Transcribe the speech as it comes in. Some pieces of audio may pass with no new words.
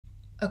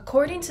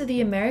According to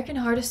the American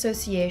Heart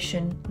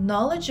Association,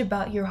 knowledge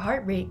about your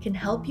heart rate can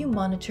help you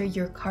monitor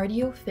your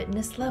cardio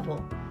fitness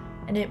level,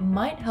 and it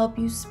might help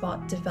you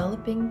spot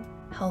developing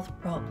health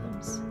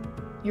problems.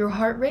 Your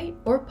heart rate,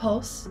 or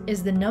pulse,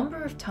 is the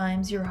number of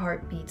times your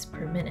heart beats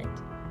per minute.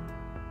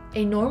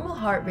 A normal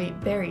heart rate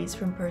varies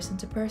from person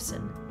to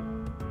person.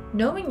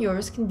 Knowing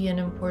yours can be an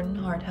important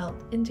heart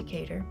health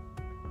indicator.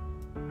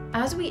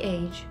 As we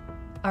age,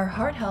 our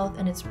heart health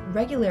and its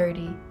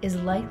regularity is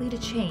likely to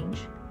change,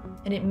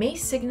 and it may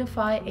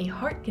signify a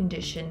heart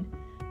condition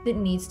that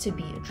needs to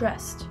be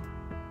addressed.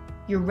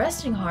 Your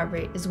resting heart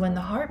rate is when the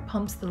heart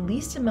pumps the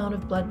least amount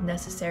of blood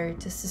necessary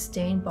to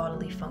sustain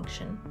bodily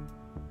function,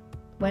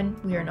 when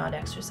we are not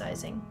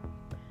exercising.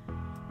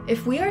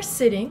 If we are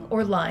sitting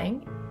or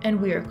lying and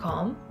we are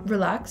calm,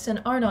 relaxed,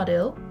 and are not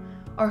ill,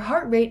 our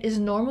heart rate is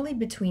normally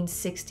between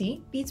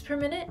 60 beats per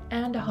minute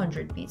and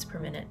 100 beats per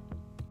minute.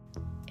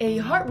 A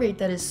heart rate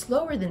that is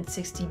slower than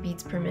 60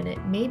 beats per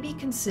minute may be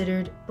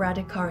considered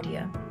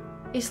bradycardia,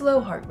 a slow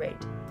heart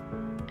rate,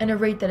 and a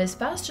rate that is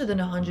faster than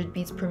 100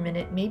 beats per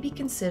minute may be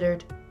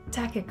considered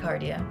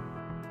tachycardia,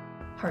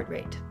 heart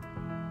rate.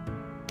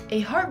 A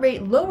heart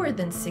rate lower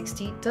than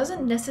 60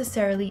 doesn't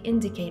necessarily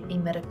indicate a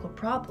medical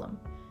problem.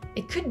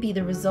 It could be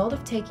the result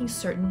of taking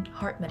certain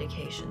heart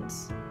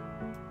medications.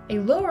 A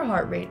lower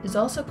heart rate is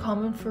also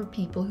common for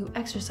people who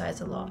exercise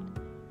a lot,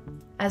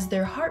 as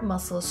their heart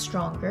muscle is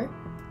stronger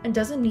and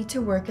doesn't need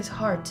to work as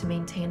hard to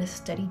maintain a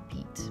steady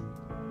beat.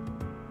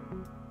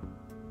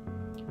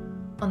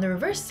 On the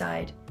reverse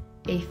side,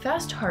 a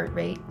fast heart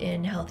rate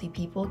in healthy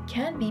people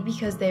can be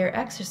because they are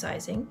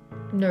exercising,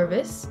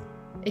 nervous,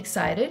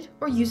 excited,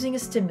 or using a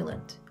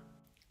stimulant.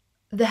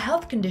 The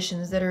health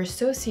conditions that are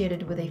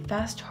associated with a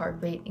fast heart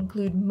rate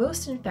include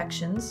most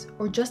infections,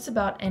 or just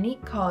about any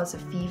cause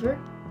of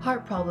fever,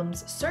 heart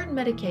problems, certain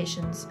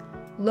medications,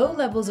 low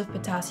levels of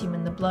potassium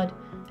in the blood,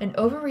 an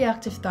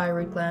overreactive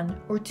thyroid gland,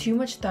 or too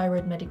much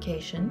thyroid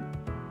medication,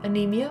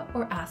 anemia,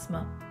 or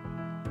asthma.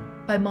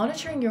 By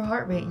monitoring your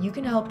heart rate, you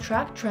can help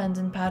track trends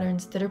and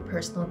patterns that are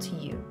personal to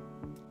you.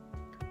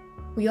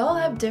 We all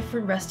have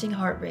different resting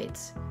heart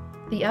rates.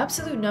 The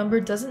absolute number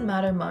doesn't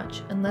matter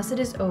much unless it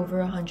is over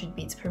 100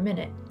 beats per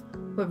minute.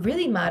 What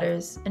really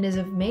matters, and is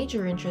of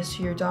major interest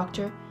to your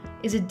doctor,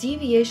 is a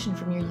deviation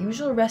from your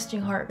usual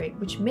resting heart rate,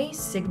 which may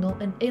signal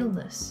an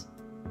illness.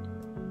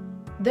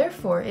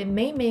 Therefore, it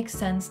may make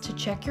sense to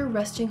check your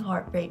resting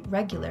heart rate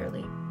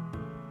regularly.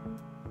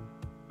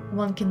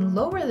 One can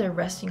lower their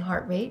resting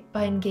heart rate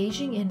by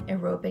engaging in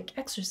aerobic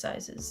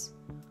exercises.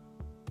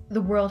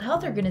 The World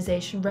Health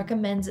Organization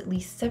recommends at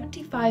least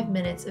 75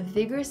 minutes of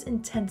vigorous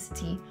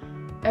intensity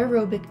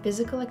aerobic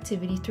physical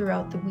activity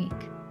throughout the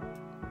week.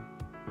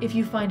 If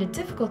you find it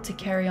difficult to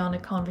carry on a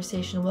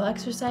conversation while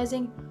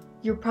exercising,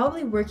 you're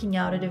probably working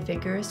out at a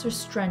vigorous or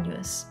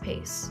strenuous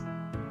pace.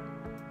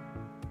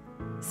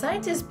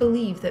 Scientists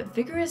believe that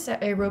vigorous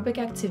aerobic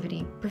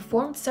activity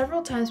performed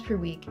several times per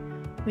week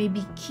may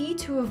be key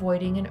to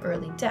avoiding an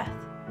early death.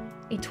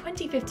 A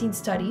 2015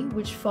 study,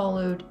 which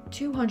followed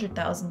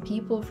 200,000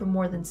 people for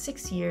more than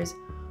 6 years,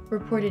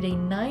 reported a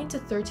 9 to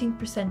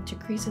 13%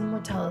 decrease in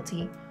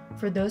mortality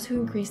for those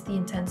who increased the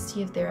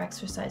intensity of their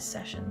exercise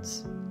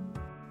sessions.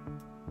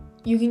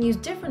 You can use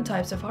different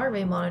types of heart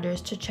rate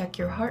monitors to check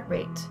your heart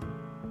rate.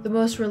 The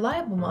most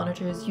reliable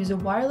monitors use a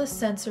wireless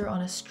sensor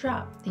on a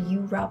strap that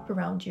you wrap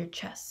around your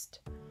chest.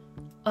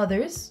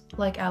 Others,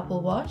 like Apple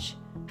Watch,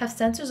 have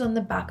sensors on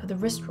the back of the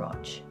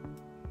wristwatch.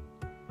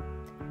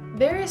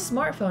 Various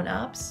smartphone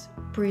apps,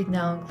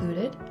 BreathNow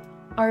included,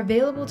 are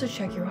available to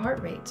check your heart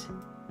rate.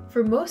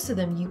 For most of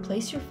them, you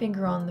place your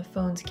finger on the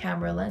phone's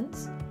camera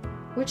lens,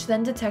 which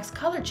then detects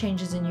color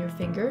changes in your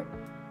finger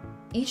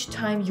each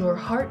time your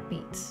heart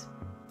beats.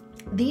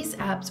 These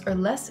apps are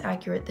less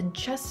accurate than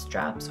chest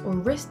straps or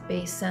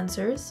wrist-based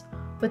sensors,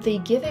 but they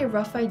give a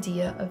rough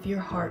idea of your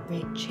heart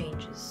rate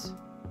changes.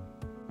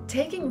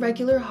 Taking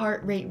regular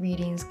heart rate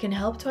readings can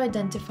help to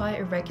identify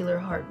irregular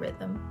heart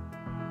rhythm.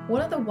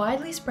 One of the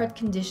widely spread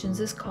conditions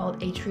is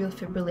called atrial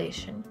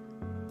fibrillation.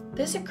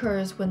 This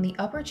occurs when the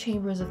upper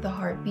chambers of the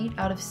heart beat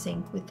out of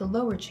sync with the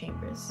lower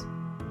chambers.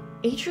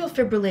 Atrial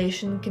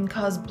fibrillation can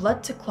cause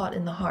blood to clot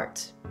in the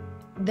heart.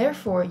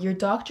 Therefore, your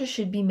doctor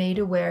should be made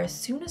aware as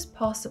soon as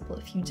possible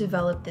if you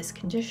develop this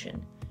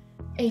condition.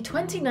 A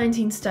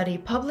 2019 study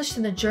published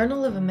in the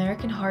Journal of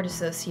American Heart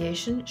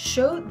Association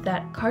showed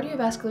that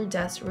cardiovascular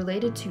deaths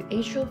related to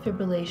atrial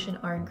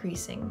fibrillation are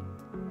increasing.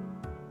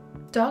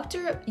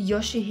 Dr.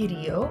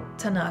 Yoshihiro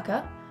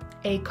Tanaka,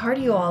 a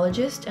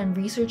cardiologist and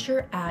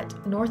researcher at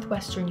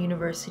Northwestern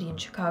University in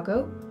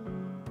Chicago,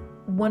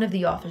 one of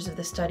the authors of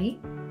the study,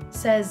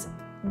 says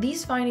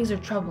these findings are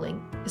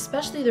troubling,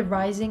 especially the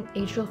rising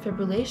atrial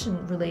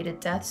fibrillation-related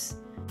deaths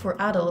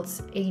for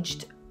adults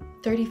aged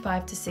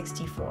 35 to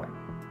 64.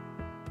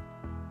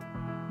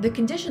 The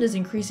condition is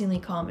increasingly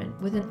common,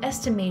 with an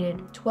estimated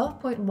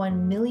 12.1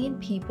 million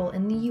people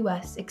in the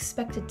US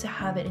expected to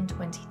have it in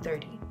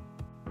 2030.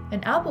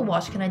 An Apple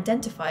Watch can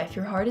identify if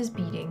your heart is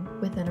beating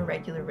with an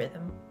irregular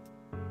rhythm.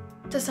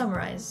 To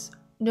summarize,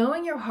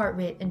 Knowing your heart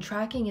rate and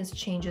tracking its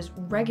changes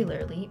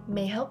regularly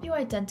may help you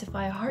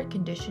identify a heart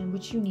condition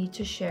which you need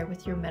to share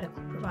with your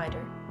medical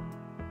provider.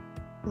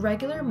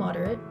 Regular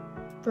moderate,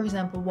 for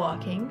example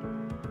walking,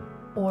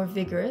 or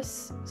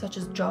vigorous, such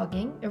as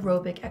jogging,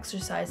 aerobic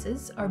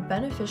exercises, are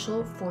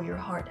beneficial for your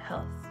heart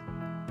health.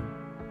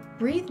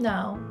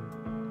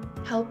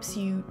 BreathNow helps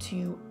you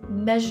to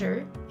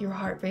measure your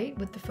heart rate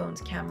with the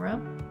phone's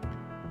camera.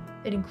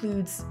 It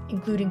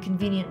including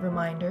convenient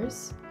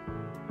reminders,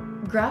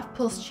 graph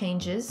pulse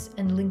changes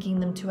and linking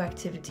them to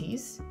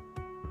activities,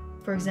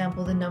 for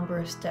example, the number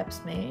of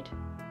steps made,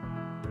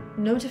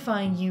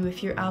 notifying you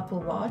if your Apple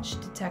Watch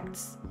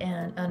detects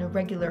an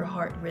irregular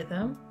heart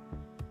rhythm,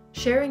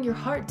 sharing your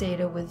heart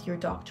data with your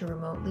doctor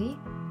remotely,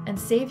 and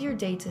save your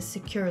data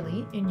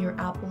securely in your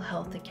Apple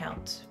Health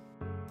account.